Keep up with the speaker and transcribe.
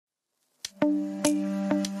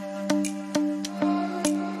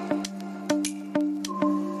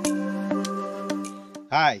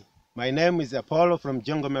Hi, my name is Apollo from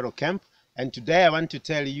Jongomero Camp, and today I want to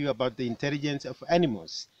tell you about the intelligence of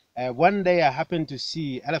animals. One day I happened to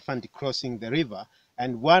see elephant crossing the river,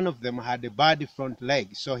 and one of them had a bad front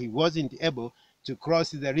leg, so he wasn't able to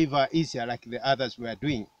cross the river easier like the others were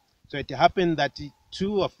doing. So it happened that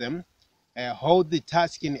two of them hold the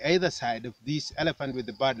task in either side of this elephant with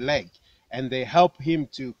the bad leg, and they help him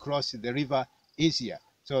to cross the river easier.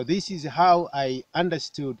 So this is how I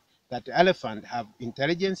understood that elephants have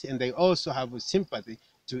intelligence and they also have sympathy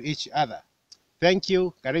to each other. Thank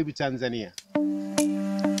you. Karibu Tanzania.